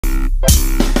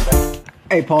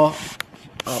Hey, Paul,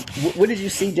 what did you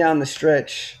see down the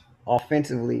stretch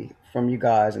offensively from you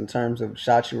guys in terms of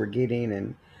shots you were getting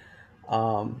and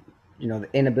um, the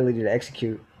inability to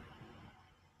execute?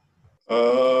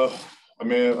 Uh, I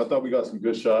mean, I thought we got some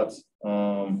good shots.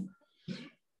 I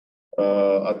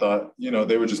thought,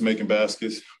 they were just making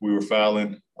baskets. We were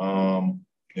fouling,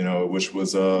 which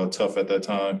was tough at that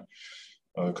time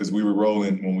because we were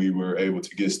rolling when we were able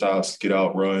to get stops, get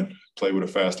out, run, play with a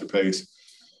faster pace.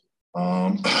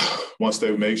 Um, Once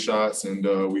they make shots and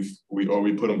we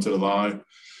put them to the line,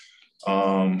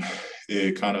 um,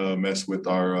 it kind of messed with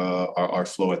our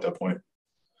flow at that point.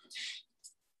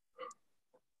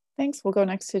 Thanks. We'll go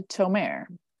next to Tomer.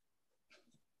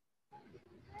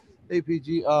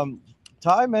 APG.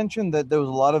 Ty mentioned that there was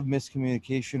a lot of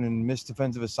miscommunication and missed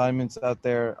defensive assignments out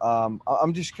there.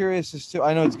 I'm just curious as to,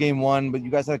 I know it's game one, but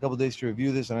you guys had a couple of days to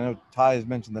review this, and I know Ty has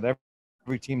mentioned that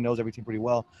every team knows every team pretty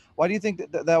well. Why do you think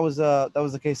that was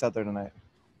the case out there tonight?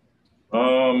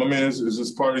 I mean, it's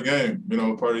just part of the game.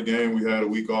 Part of the game. We had a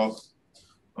week off.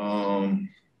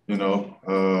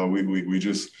 We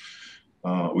just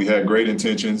we had great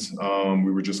intentions.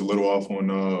 We were just a little off on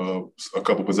a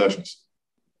couple possessions.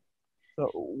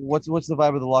 So what's the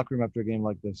vibe of the locker room after a game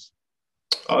like this?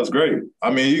 Oh, it's great.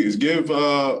 I mean, you give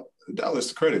Dallas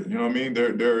the credit. You know what I mean?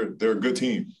 They're a good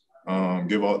team.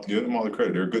 Give them all the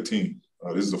credit. They're a good team.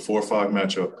 This is a 4-5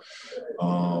 matchup.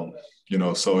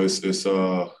 So it's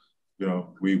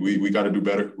we got to do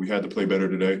better. We had to play better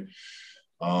today.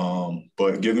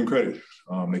 But give them credit.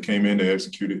 They came in, they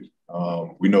executed.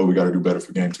 We know we got to do better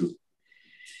for game two.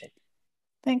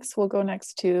 Thanks. We'll go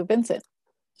next to Vincent.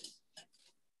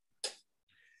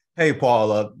 Hey,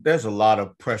 Paul, there's a lot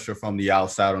of pressure from the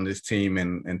outside on this team,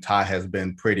 and Ty has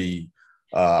been pretty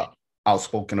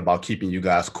outspoken about keeping you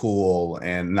guys cool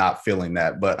and not feeling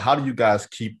that. But how do you guys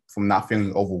keep from not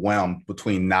feeling overwhelmed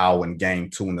between now and game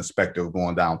two and the specter of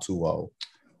going down 2-0?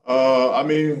 I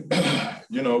mean,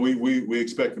 we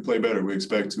expect to play better. We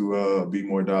expect to be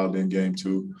more dialed in game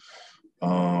two.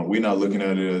 We're not looking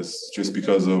at it as just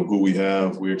because of who we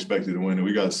have. We're expected to win. And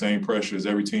we got the same pressure as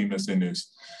every team that's in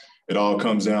this. It all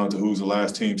comes down to who's the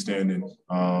last team standing,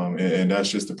 and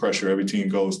that's just the pressure every team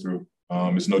goes through.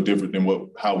 It's no different than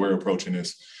how we're approaching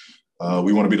this.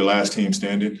 We want to be the last team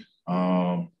standing,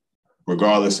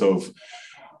 regardless of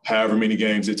however many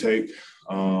games it take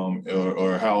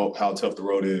or how tough the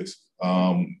road is.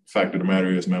 Fact of the matter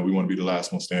is, man, we want to be the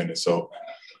last one standing. So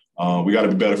we got to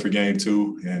be better for game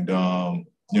two, and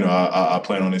I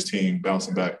plan on this team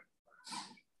bouncing back.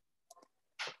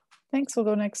 Thanks. We'll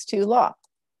go next to Law.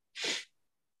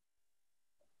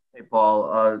 Hey,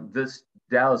 Paul, this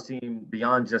Dallas team,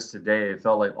 beyond just today, it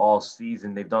felt like all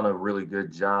season they've done a really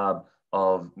good job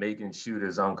of making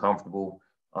shooters uncomfortable.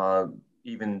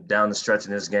 Even down the stretch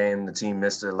in this game, the team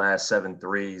missed their last 7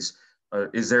 threes.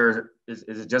 Is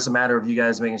it just a matter of you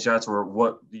guys making shots, or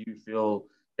what do you feel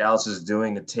Dallas is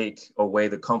doing to take away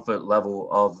the comfort level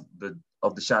of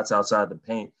the shots outside the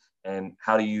paint, and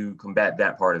how do you combat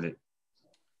that part of it?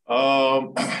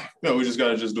 We just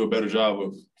got to do a better job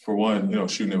of, for one,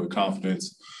 shooting it with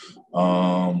confidence.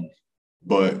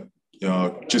 But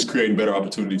just creating better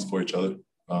opportunities for each other.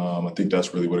 I think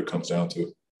that's really what it comes down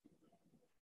to.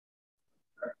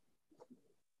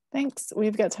 Thanks.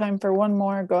 We've got time for one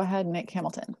more. Go ahead, Nick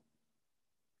Hamilton.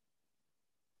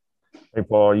 Hey,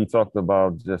 Paul, you talked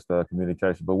about just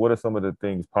communication, but what are some of the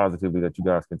things positively that you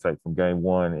guys can take from game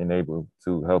one and able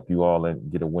to help you all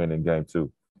and get a win in game two?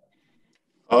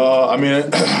 I mean,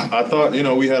 I thought,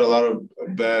 we had a lot of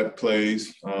bad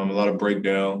plays, a lot of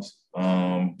breakdowns.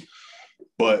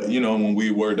 But, when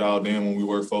we were dialed in, when we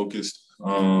were focused,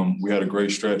 we had a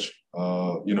great stretch,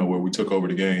 where we took over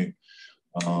the game.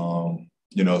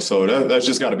 So that's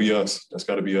just got to be us. That's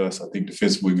got to be us. I think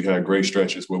defensively we had great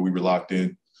stretches where we were locked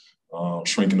in,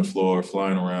 shrinking the floor,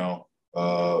 flying around.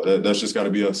 That's just got to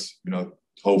be us,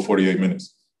 whole 48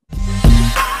 minutes.